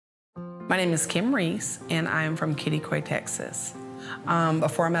My name is Kim Reese, and I am from Kittiquay, Texas.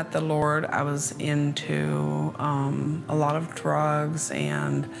 Before I met the Lord, I was into a lot of drugs,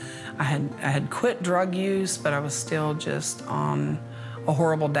 and I had quit drug use, but I was still just on a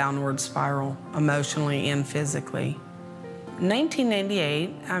horrible downward spiral, emotionally and physically. In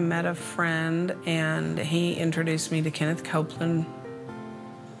 1998, I met a friend, and he introduced me to Kenneth Copeland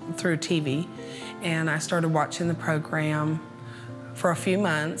through TV, and I started watching the program for a few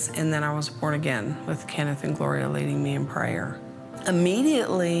months, and then I was born again with Kenneth and Gloria leading me in prayer.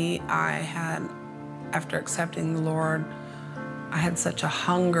 Immediately, after accepting the Lord, I had such a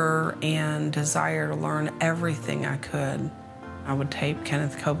hunger and desire to learn everything I could. I would tape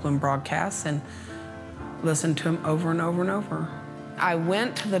Kenneth Copeland broadcasts and listen to him over and over and over. I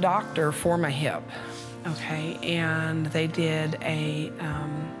went to the doctor for my hip, okay, and they did a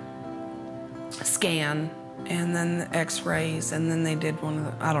scan, and then the x-rays, and then they did one of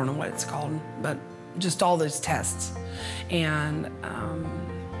the, I don't know what it's called, but just all those tests. And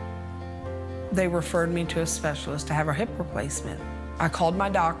they referred me to a specialist to have a hip replacement. I called my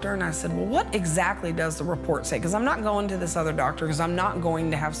doctor and I said, well, what exactly does the report say? Because I'm not going to this other doctor because I'm not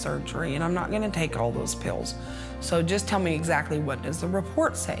going to have surgery and I'm not going to take all those pills. So just tell me exactly what does the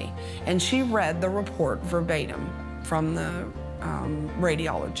report say? And she read the report verbatim from the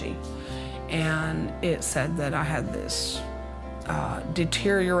radiology. And it said that I had this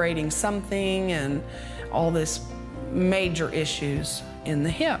deteriorating something and all this major issues in the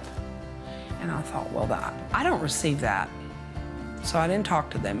hip. And I thought, well, I don't receive that. So I didn't talk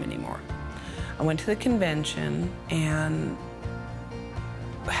to them anymore. I went to the convention and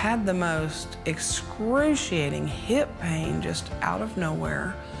had the most excruciating hip pain just out of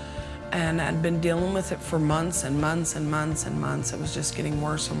nowhere. And I'd been dealing with it for months and months and months and months. It was just getting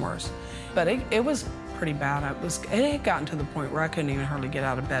worse and worse. But it was pretty bad. It had gotten to the point where I couldn't even hardly get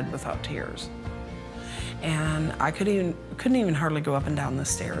out of bed without tears. And I couldn't even hardly go up and down the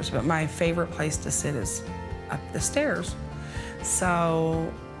stairs. But my favorite place to sit is up the stairs.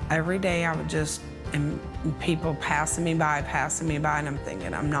 So every day I would just, and people passing me by, and I'm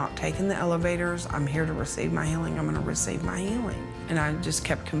thinking, I'm not taking the elevators. I'm here to receive my healing. I'm going to receive my healing. And I just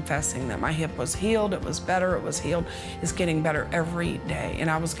kept confessing that my hip was healed, it was better, it was healed. It's getting better every day.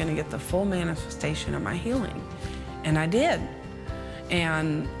 And I was going to get the full manifestation of my healing. And I did.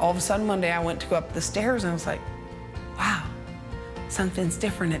 And all of a sudden one day I went to go up the stairs and I was like, wow, something's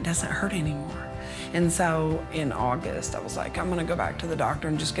different. It doesn't hurt anymore. And so in August, I was like, I'm gonna go back to the doctor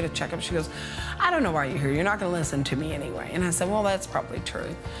and just get a checkup. She goes, I don't know why you're here. You're not gonna listen to me anyway. And I said, well, that's probably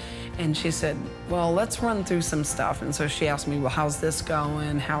true. And she said, well, let's run through some stuff. And so she asked me, well, how's this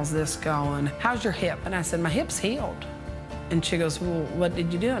going? How's this going? How's your hip? And I said, my hip's healed. And she goes, well, what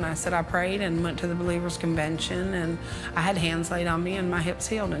did you do? And I said, I prayed and went to the Believers Convention and I had hands laid on me and my hip's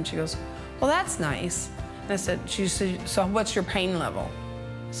healed. And she goes, well, that's nice. And I said, she said, so what's your pain level?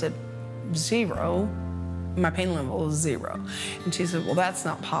 I said, 0. My pain level is 0. And she said, well, that's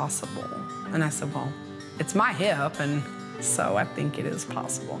not possible. And I said, well, it's my hip, and so I think it is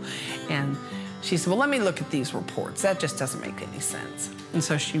possible. And she said, well, let me look at these reports. That just doesn't make any sense. And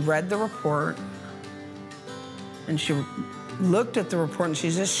so she read the report, and she looked at the report, and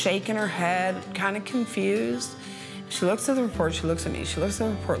she's just shaking her head, kind of confused. She looks at the report, she looks at me. She looks at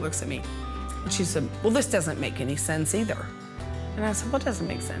the report, looks at me. And she said, well, this doesn't make any sense either. And I said, what doesn't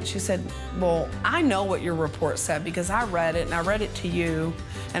make sense? She said, well, I know what your report said because I read it, and I read it to you,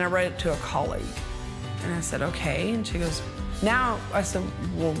 and I read it to a colleague. And I said, okay. And she goes, now, I said,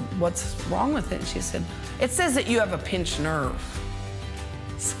 well, what's wrong with it? And she said, it says that you have a pinched nerve.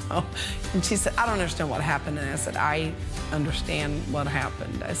 So, and she said, I don't understand what happened. And I said, I understand what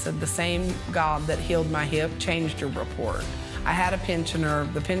happened. I said, the same God that healed my hip changed your report. I had a pinched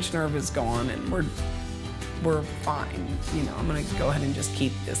nerve. The pinched nerve is gone, and we're fine. You know, I'm gonna go ahead and just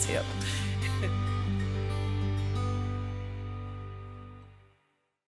keep this hip.